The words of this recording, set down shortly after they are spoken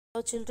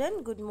Hello children,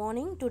 good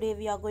morning. Today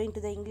we are going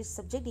to the English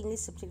subject.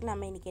 English subject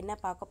நம்ம இன்னைக்கு என்ன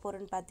பார்க்க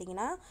போறோம்னு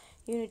பாத்தீங்கன்னா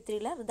unit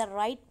 3ல the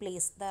right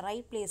place. The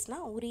right placeனா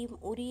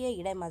உரிய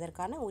இடம்,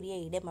 அதற்கான உரிய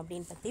இடம்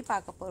அப்படிን பத்தி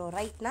பார்க்க போறோம்.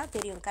 ரைட்னா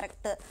தெரியும்,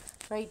 கரெக்ட்.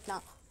 ரைட்னா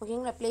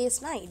ஓகேங்களா?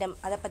 பிளேஸ்னா இடம்,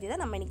 அத பத்தி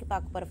தான் நம்ம இன்னைக்கு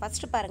பார்க்க போறோம்.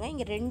 ஃபர்ஸ்ட் பாருங்க,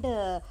 இங்க ரெண்டு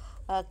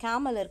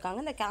கேமல்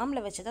இருக்காங்க. இந்த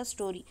கேமலை வச்சு தான்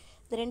ஸ்டோரி.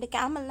 இந்த ரெண்டு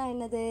கேமல்னா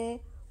என்னது?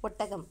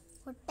 ஒட்டகம்.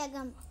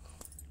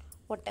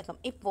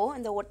 ஒட்டகம். இப்போ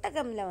இந்த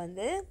ஒட்டகம்ல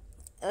வந்து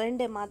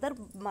ரெண்டு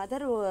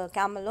மதர்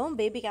கேமலும்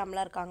பேபி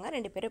கேமலாக இருக்காங்க.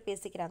 ரெண்டு பேரும்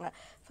பேசிக்கிறாங்க.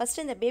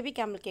 ஃபர்ஸ்ட் இந்த பேபி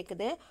கேமல்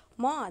கேட்குது,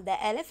 மா the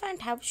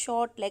elephant have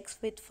short legs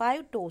with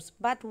 5 toes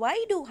but why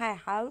do I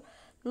have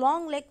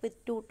long leg with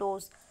 2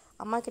 toes?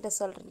 அம்மா கிட்ட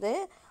சொல்கிறது,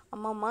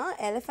 அம்மாம்மா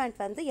எலிஃபண்ட்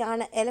வந்து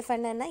யானை,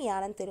 எலிஃபண்ட்னா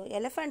யானைன்னு தெரியும்.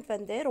 எலிஃபண்ட்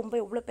வந்து ரொம்ப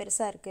எவ்வளோ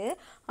பெருசாக இருக்குது,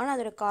 ஆனால்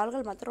அதோடய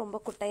கால்கள் மாத்திரம் ரொம்ப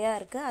குட்டையாக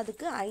இருக்குது.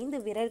 அதுக்கு 5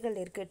 விரல்கள்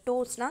இருக்குது.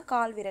 டோஸ்னால்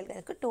கால் விரல்கள்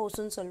இருக்குது,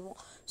 டோஸுன்னு சொல்லுவோம்.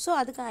 ஸோ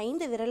அதுக்கு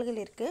 5 விரல்கள்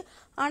இருக்குது.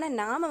 ஆனால்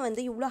நாம்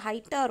வந்து இவ்வளோ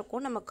ஹைட்டாக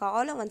இருக்கும், நம்ம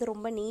காலம் வந்து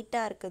ரொம்ப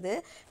நீட்டாக இருக்குது,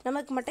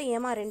 நமக்கு மட்டும்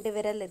ஏமா 2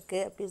 விரல்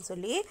இருக்குது அப்படின்னு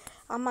சொல்லி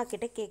அம்மா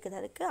கிட்டே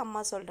கேட்குது. அதுக்கு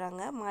அம்மா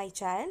சொல்கிறாங்க, my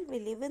child we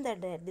live in the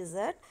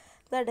desert.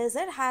 The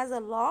desert has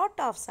a lot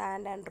of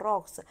sand and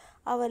rocks.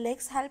 Our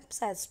legs helps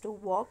us to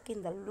walk in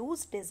the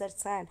loose desert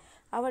sand.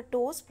 Our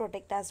toes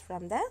protect us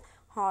from the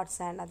hot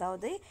sand.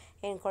 அதாவது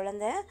என்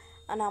குழந்தை,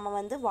 நாம்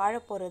வந்து வாழ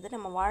போகிறது,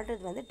 நம்ம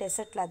வாழ்கிறது வந்து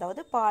டெசர்ட்டில்,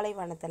 அதாவது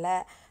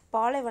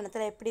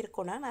பாலைவனத்தில் எப்படி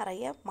இருக்கும்னா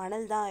நிறைய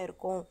மணல் தான்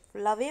இருக்கும்,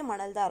 ஃபுல்லாகவே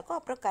மணல் தான் இருக்கும்,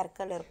 அப்புறம்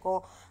கற்கள்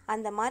இருக்கும்.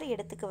 அந்த மாதிரி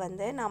இடத்துக்கு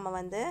வந்து நாம்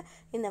வந்து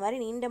இந்த மாதிரி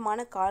நீண்டமான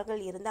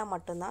கால்கள் இருந்தால்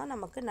மட்டும்தான்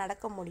நமக்கு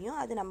நடக்க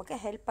முடியும். அது நமக்கு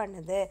ஹெல்ப்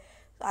பண்ணுது.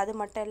 அது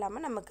மட்டும்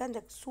இல்லாமல் நமக்கு அந்த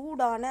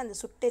சூடான அந்த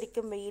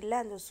சுட்டெரிக்கும்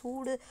வெயிலில் அந்த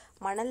சூடு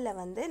மணலில்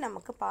வந்து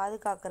நமக்கு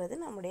பாதுகாக்கிறது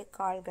நம்முடைய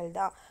கால்கள்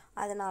தான்.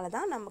 அதனால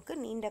தான் நமக்கு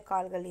நீண்ட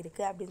கால்கள்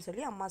இருக்குது அப்படின்னு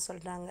சொல்லி அம்மா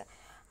சொல்கிறாங்க.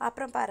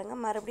 அப்புறம்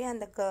பாருங்கள், மறுபடியும்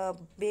அந்த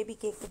பேபி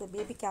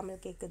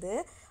கேமல் கேட்குது,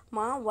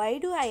 மா why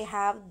do I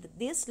have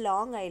this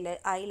long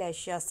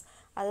eyelashes?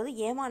 அதாவது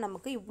ஏமா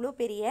நமக்கு இவ்வளோ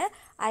பெரிய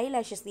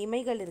ஐலாஷஸ்,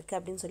 இமைகள் இருக்குது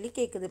அப்படின்னு சொல்லி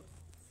கேட்குது.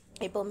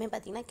 எப்போவுமே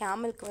பார்த்திங்கன்னா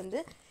கேமலுக்கு வந்து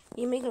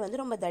இமைகள் வந்து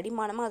ரொம்ப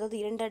தடிமானமாக, அதாவது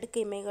 2 அடுக்கு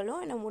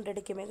இமைகளும் இல்லை 3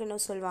 அடுக்கு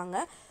இமைகள்னு சொல்லுவாங்க.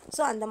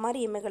 ஸோ அந்த மாதிரி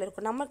இமைகள்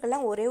இருக்கும்.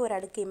 நமக்கெல்லாம் ஒரே ஒரு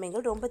அடுக்கு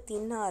இமைகள் ரொம்ப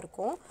தின்னாக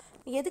இருக்கும்.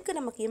 எதுக்கு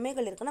நமக்கு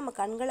இமைகள் இருக்குன்னா நம்ம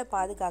கண்களை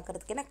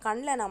பாதுகாக்கிறதுக்கு. ஏன்னா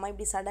கண்ணில் நம்ம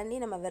இப்படி சடன்லி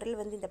நம்ம விரல்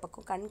வந்து இந்த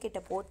பக்கம் கண்கிட்ட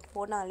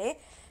போனாலே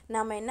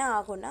நம்ம என்ன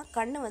ஆகும்னா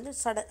கண் வந்து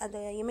அந்த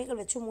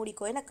இமைகள் வச்சு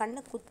மூடிக்கும். ஏன்னா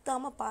கண்ணை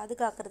குத்தாமல்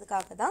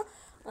பாதுகாக்கிறதுக்காக தான்,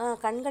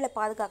 கண்களை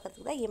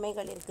பாதுகாக்கிறதுக்கு தான்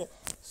இமைகள் இருக்குது.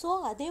 ஸோ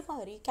அதே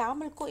மாதிரி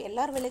கேமலுக்கும்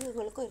எல்லார்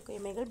விலங்குகளுக்கும் இருக்கும்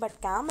இமைகள். பட்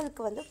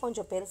கேமலுக்கு வந்து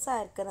கொஞ்சம்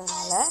பெருசாக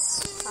இருக்கிறதுனால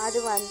அது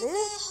வந்து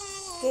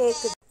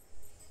கேட்குது.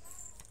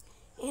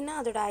 ஏன்னா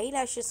அதோட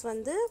ஐலாஷஸ்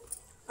வந்து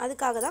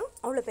அதுக்காக தான்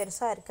அவ்வளோ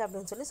பெருசாக இருக்குது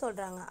அப்படின்னு சொல்லி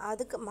சொல்கிறாங்க.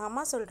 அதுக்கு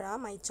அம்மா சொல்கிறா,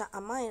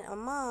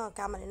 அம்மா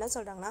கேமல் என்ன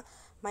சொல்கிறாங்கன்னா,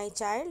 my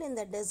child in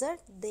the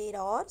desert there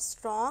are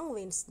strong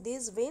winds.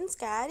 These winds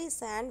carry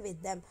sand with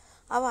them.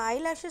 Our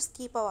eyelashes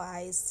keep our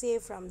eyes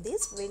safe from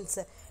these winds.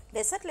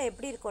 டெசர்ட்டில்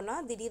எப்படி இருக்கும்னா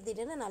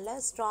திடீர்னு நல்லா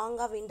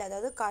ஸ்ட்ராங்காக விண்ட்,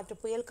 அதாவது காற்று,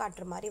 புயல்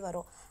காற்று மாதிரி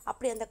வரும்.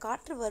 அப்படி அந்த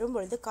காற்று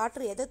வரும்பொழுது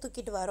காற்று எதை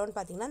தூக்கிட்டு வரோன்னு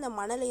பார்த்தீங்கன்னா அந்த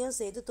மணலையும்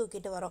சேர்த்து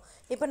தூக்கிட்டு வரும்.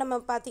 இப்போ நம்ம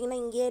பார்த்திங்கன்னா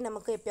இங்கேயே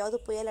நமக்கு எப்போயாவது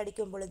புயல்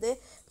அடிக்கும் பொழுது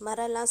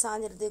மரம்லாம்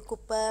சாஞ்சிருது,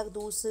 குப்பை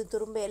தூசு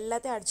துரும்பு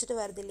எல்லாத்தையும் அடிச்சுட்டு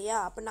வருது இல்லையா?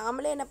 அப்போ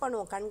நாமளே என்ன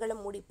பண்ணுவோம், கண்களை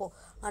மூடிப்போம்.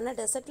 ஆனால்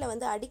டெசர்ட்டில்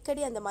வந்து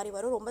அடிக்கடி அந்த மாதிரி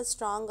வரும், ரொம்ப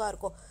ஸ்ட்ராங்காக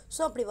இருக்கும்.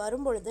 ஸோ அப்படி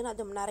வரும்பொழுது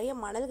அது நிறைய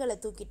மணல்களை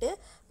தூக்கிட்டு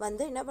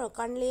வந்து என்ன பண்ணும்,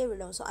 கண்ணிலே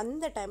விழும். ஸோ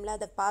அந்த டைமில்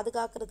அதை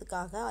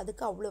பாதுகாக்கிறதுக்காக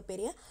அதுக்கு அவ்வளோ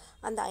பெரிய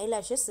அந்த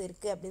ஐலாஷஸ்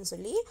இருக்குது அப்படின்னு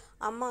சொல்லி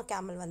அம்மா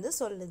கேமல் வந்து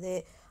சொல்லுது.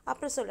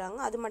 அப்புறம் சொல்கிறாங்க,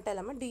 அது மட்டும்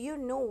இல்லாமல், do you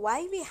know why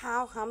we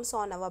have humps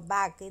on our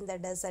back in the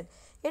desert?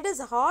 It is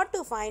hard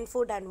to find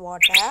food and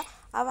water.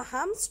 Our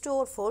humps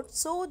store food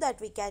so that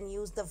we can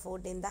use the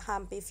food in the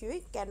hump if we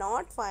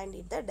cannot find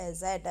it the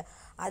desert.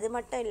 அது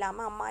மட்டும்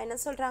இல்லாமல் அம்மா என்ன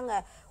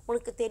சொல்கிறாங்க,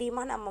 உனக்கு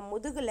தெரியுமா நம்ம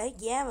முதுகில்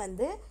ஏன்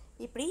வந்து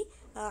இப்படி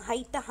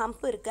ஹைட்டாக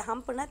ஹம்ப் இருக்குது?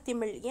 ஹம்ப்னா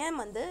திமிழ். ஏன்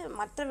வந்து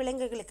மற்ற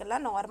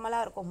விலங்குகளுக்கெல்லாம்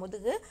நார்மலாக இருக்கும்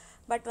முதுகு,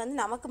 பட் வந்து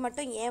நமக்கு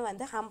மட்டும் ஏன்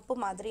வந்து ஹம்ப்பு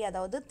மாதிரி,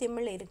 அதாவது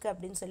திமிழ் இருக்குது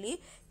அப்படின்னு சொல்லி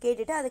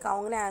கேட்டுட்டு அதுக்கு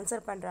அவங்களே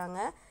ஆன்சர் பண்ணுறாங்க.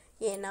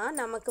 ஏன்னா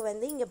நமக்கு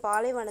வந்து இங்கே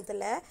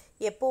பாலைவனத்தில்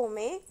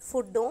எப்போவுமே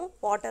ஃபுட்டும்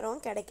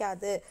வாட்டரும்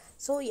கிடைக்காது.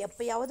 ஸோ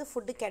எப்போயாவது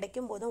ஃபுட்டு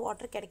கிடைக்கும் போதும்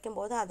வாட்டர் கிடைக்கும்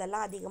போதும்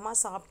அதெல்லாம் அதிகமாக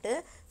சாப்பிட்டு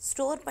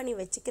ஸ்டோர் பண்ணி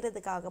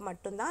வச்சுக்கிறதுக்காக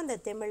மட்டும்தான் அந்த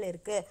திமிழ்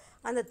இருக்குது.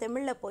 அந்த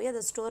திமிழில் போய்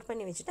அதை ஸ்டோர்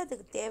பண்ணி வச்சுட்டு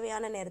அதுக்கு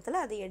தேவையான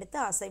நேரத்தில் அதை எடுத்து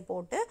அசை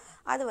போட்டு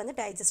அதை வந்து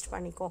டைஜஸ்ட்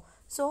பண்ணிக்கும்.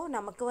 ஸோ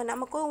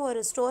நமக்கும்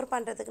ஒரு ஸ்டோர்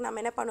பண்ணுறதுக்கு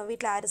நம்ம என்ன பண்ணுவோம்,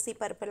 வீட்டில் அரிசி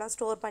பருப்பெல்லாம்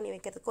ஸ்டோர் பண்ணி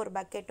வைக்கிறதுக்கு ஒரு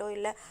பக்கெட்டோ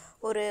இல்லை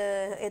ஒரு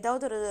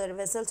ஏதாவது ஒரு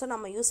வெசல்ஸோ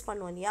நம்ம யூஸ்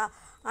பண்ணுவோம் இல்லையா?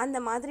 அந்த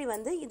மாதிரி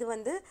வந்து இது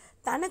வந்து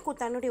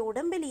தன்னுடைய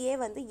உடம்பிலேயே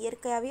வந்து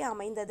இயற்கையாகவே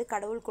அமைந்தது,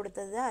 கடவுள்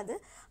கொடுத்தது அது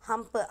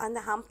ஹம்ப்பு. அந்த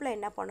ஹம்பில்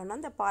என்ன பண்ணணும்னா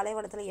அந்த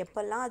பாலைவனத்தில்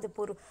எப்பெல்லாம் அது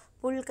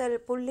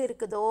புல்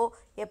இருக்குதோ,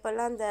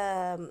 எப்பெல்லாம் அந்த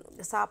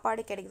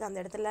சாப்பாடு கிடைக்குதோ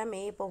அந்த இடத்துல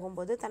மேய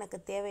போகும்போது தனக்கு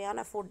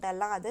தேவையான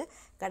ஃபுட்டெல்லாம் அது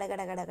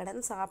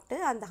கடன்னு சாப்பிட்டு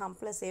அந்த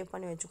ஹம்பில் சேவ்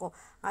பண்ணி வச்சுக்கும்.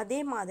 அதே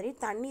மாதிரி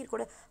தண்ணீர்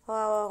கூட,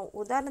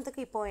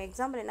 உதாரணத்துக்கு இப்போ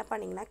எக்ஸாம்பிள் என்ன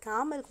பண்ணிங்கன்னா,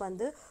 கேமலுக்கு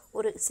வந்து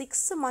ஒரு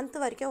 6 மந்த்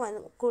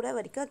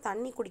வரைக்கும்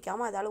தண்ணி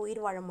குடிக்காமல் அதால்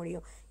உயிர் வாழ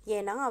முடியும்.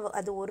 ஏன்னா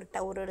அது ஒரு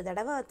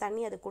தடவை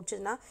தண்ணி அது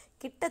குடிச்சதுன்னா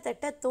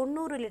கிட்டத்தட்ட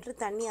 90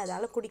 லிட்டர் தண்ணி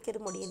அதால்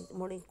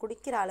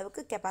குடிக்கிற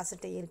அளவுக்கு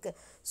கெப்பாசிட்டி இருக்குது.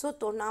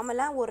 ஸோ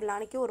நாமெல்லாம் ஒரு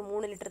நாளைக்கு ஒரு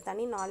 3 லிட்டர்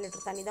தண்ணி 4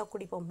 லிட்டர் தண்ணி தான்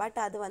குடிப்போம். பட்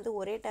அது வந்து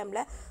ஒரே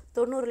டைமில்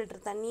 90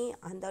 லிட்டர் தண்ணி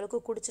அந்த அளவுக்கு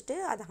குடிச்சிட்டு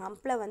அதை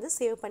ஹம்பில் வந்து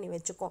சேவ் பண்ணி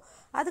வச்சுக்கும்.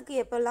 அதுக்கு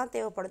எப்போல்லாம்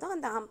தேவைப்படுதோ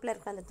அந்த ஹம்பில்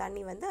இருக்கிற அந்த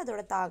தண்ணி வந்து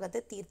அதோட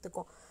தாகத்தை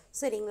தீர்த்துக்கும்.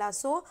 சரிங்களா?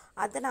 ஸோ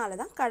அதனால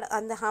தான்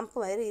அந்த ஹம்ப்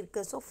வேறு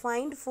இருக்குது. So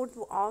find food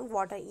on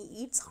water.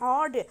 It's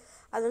hard.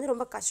 அது வந்து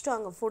ரொம்ப கஷ்டம்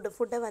அங்கே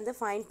ஃபுட்டை வந்து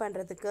ஃபைண்ட்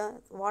பண்ணுறதுக்கு,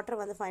 வாட்டரை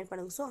வந்து ஃபைண்ட்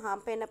பண்ணுங்க. ஸோ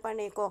ஹம்ப் என்ன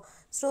பண்ணிக்கும்,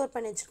 ஸ்டோர்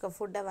பண்ணி வச்சுருக்க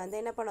ஃபுட்டை வந்து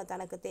என்ன பண்ணும்,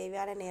 தனக்கு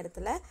தேவையான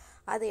நேரத்தில்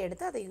அதை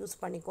எடுத்து அதை யூஸ்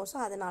பண்ணிக்கும். ஸோ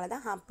அதனால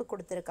தான் ஹம்ப்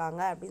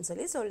கொடுத்துருக்காங்க அப்படின்னு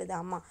சொல்லுது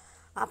அம்மா.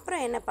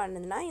 அப்புறம் என்ன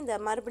பண்ணுதுன்னா இந்த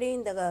மறுபடியும்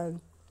இந்த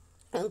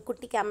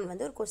குட்டி கேமல்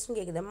வந்து ஒரு question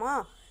கேட்குதும்மா,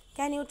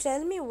 can you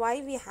tell me why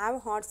we have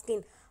hot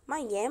skin? அம்மா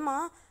ஏம்மா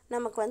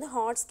நமக்கு வந்து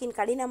ஹாட் ஸ்கின்,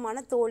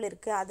 கடினமான தோல்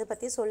இருக்குது, அதை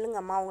பற்றி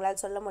சொல்லுங்கம்மா,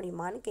 உங்களால் சொல்ல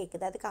முடியுமான்னு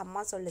கேட்குது. அதுக்கு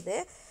அம்மா சொல்லுது,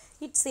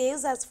 it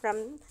saves as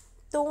from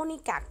thorny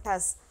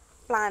cactus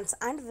plants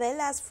and well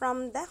as from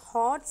the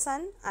hot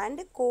sun and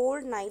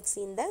cold nights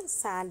in the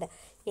sand.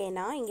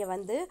 ஏன்னா இங்கே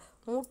வந்து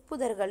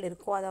முட்புதர்கள்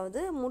இருக்கும், அதாவது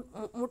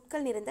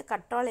முட்கள் நிறைந்த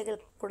கற்றாழைகள்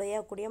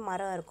கூடிய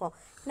மரம் இருக்கும்.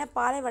 ஏன்னா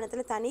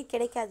பாலைவனத்தில் தண்ணீர்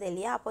கிடைக்காது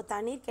இல்லையா? அப்போ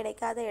தண்ணீர்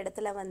கிடைக்காத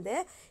இடத்துல வந்து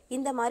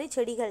இந்த மாதிரி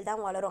செடிகள்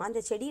தான் வளரும்.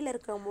 அந்த செடியில்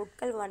இருக்கிற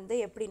முட்கள் வந்து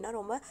எப்படின்னா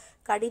ரொம்ப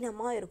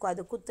கடினமாக இருக்கும்.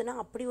 அது குத்துனா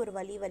அப்படி ஒரு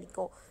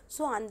வலிக்கும்.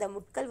 ஸோ அந்த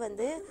முட்கள்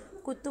வந்து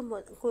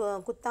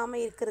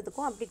குத்தாமல்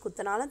இருக்கிறதுக்கும், அப்படி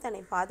குத்தினாலும்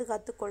தன்னை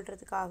பாதுகாத்து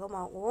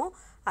கொள்றதுக்காகவும்,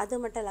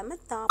 அது மட்டும்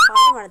இல்லாமல்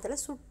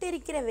பாலைவனத்தில்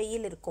சுட்டெரிக்கிற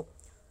வெயில் இருக்கும்.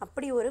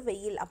 அப்படி ஒரு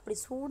வெயில், அப்படி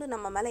சூடு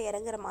நம்ம மேலே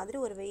இறங்குற மாதிரி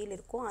ஒரு வெயில்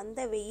இருக்கும். அந்த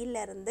வெயிலில்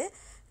இருந்து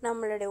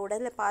நம்மளுடைய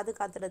உடலை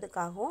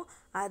பாதுகாத்துறதுக்காகவும்,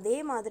 அதே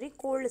மாதிரி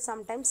கோல்டு,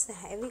 சம்டைம்ஸ்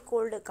ஹெவி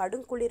கோல்டு,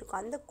 கடும் குளிர்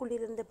இருக்கும், அந்த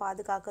குளிர்ந்து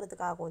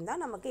பாதுகாக்கிறதுக்காகவும்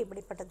தான் நமக்கு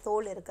இப்படிப்பட்ட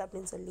தோல் இருக்குது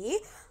அப்படின்னு சொல்லி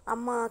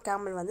அம்மா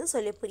கேமல் வந்து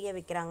சொல்லி புரிய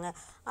வைக்கிறாங்க.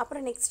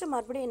 அப்புறம் நெக்ஸ்ட்டு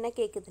மறுபடியும் என்ன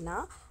கேட்குதுன்னா,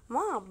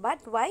 மா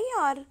but why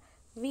are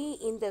we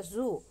in the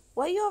zoo,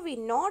 Y R we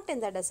not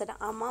in the dessert?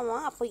 ஆமாம்மா,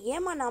 அப்போ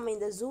ஏமா நாம்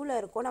இந்த ஜூவில்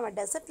இருக்கோம், நம்ம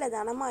டெசர்ட்டில்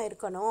தானமா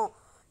இருக்கணும்,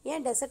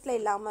 ஏன் டெசர்ட்டில்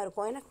இல்லாமல்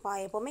இருக்கும்? ஏன்னா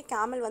எப்போவுமே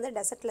கேமல் வந்து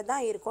டெசர்ட்டில்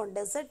தான் இருக்கும்.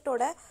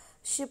 டெசர்ட்டோட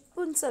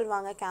ஷிப்புன்னு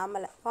சொல்லுவாங்க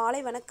கேமலை,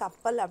 பாலைவன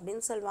கப்பல்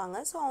அப்படின்னு சொல்லுவாங்க.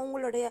 ஸோ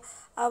அவங்களுடைய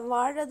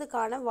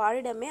வாழறதுக்கான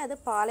வாழிடமே அது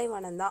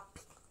பாலைவனம் தான்.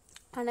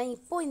 ஆனால்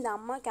இப்போது இந்த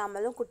அம்மா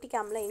கேமலும் குட்டி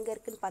கேமலும் எங்கே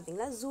இருக்குதுன்னு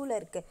பார்த்தீங்கன்னா ஜூவில்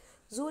இருக்குது.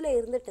 ஜூவில்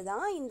இருந்துட்டு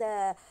தான்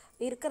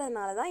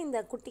இருக்கிறதுனால தான் இந்த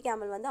குட்டி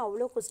கேமல் வந்து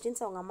அவ்வளோ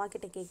கொஸ்டின்ஸ் அவங்க அம்மா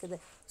கிட்டே கேட்குது.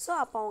 ஸோ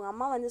அப்போ அவங்க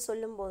அம்மா வந்து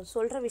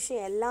சொல்கிற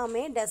விஷயம்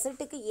எல்லாமே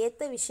டெசர்ட்டுக்கு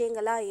ஏற்ற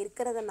விஷயங்களாக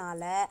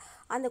இருக்கிறதுனால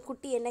அந்த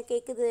குட்டி என்ன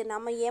கேட்குது,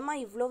 நம்ம ஏமா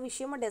இவ்வளோ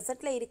விஷயமும்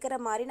டெசர்ட்டில் இருக்கிற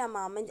மாதிரி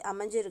நம்ம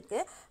அமைஞ்சிருக்கு,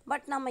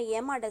 பட் நம்ம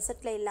ஏமா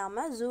டெசர்ட்டில்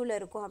இல்லாமல் ஜூவில்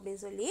இருக்கும்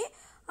அப்படின்னு சொல்லி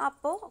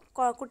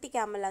அப்போது குட்டி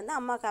கேமல் வந்து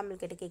அம்மா கேமல்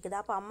கிட்ட கேட்குது.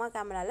 அப்போ அம்மா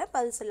கேமலால்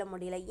பதில் சொல்ல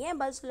முடியல. ஏன்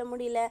பதில் சொல்ல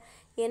முடியல?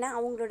 ஏன்னா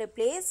அவங்களோட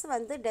பிளேஸ்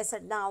வந்து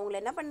டெசர்ட் தான். அவங்கள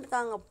என்ன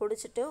பண்ணியிருக்காங்க,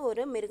 பிடிச்சிட்டு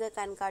ஒரு மிருக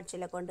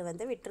கண்காட்சியில் கொண்டு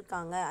வந்து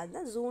விட்டுருக்காங்க.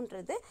 அதுதான்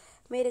ஜூன்றது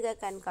மிருக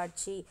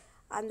கண்காட்சி,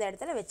 அந்த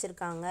இடத்துல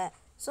வச்சுருக்காங்க.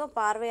 ஸோ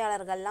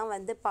பார்வையாளர்கள்லாம்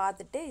வந்து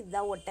பார்த்துட்டு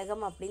இதுதான்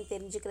ஒட்டகம் அப்படின்னு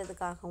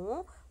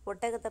தெரிஞ்சுக்கிறதுக்காகவும்,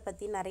 ஒட்டகத்தை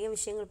பற்றி நிறைய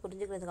விஷயங்கள்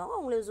புரிஞ்சுக்கிறதுக்காகவும்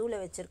அவங்கள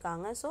ஜூவில்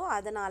வச்சுருக்காங்க. ஸோ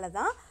அதனால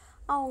தான்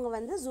அவங்க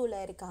வந்து ஜூவில்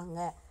இருக்காங்க.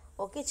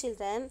 ஓகே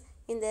சில்ட்ரன்,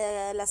 இந்த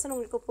லெசன்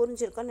உங்களுக்கு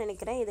புரிஞ்சிருக்குன்னு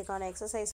நினைக்கிறேன். இதுக்கான எக்ஸசைஸ்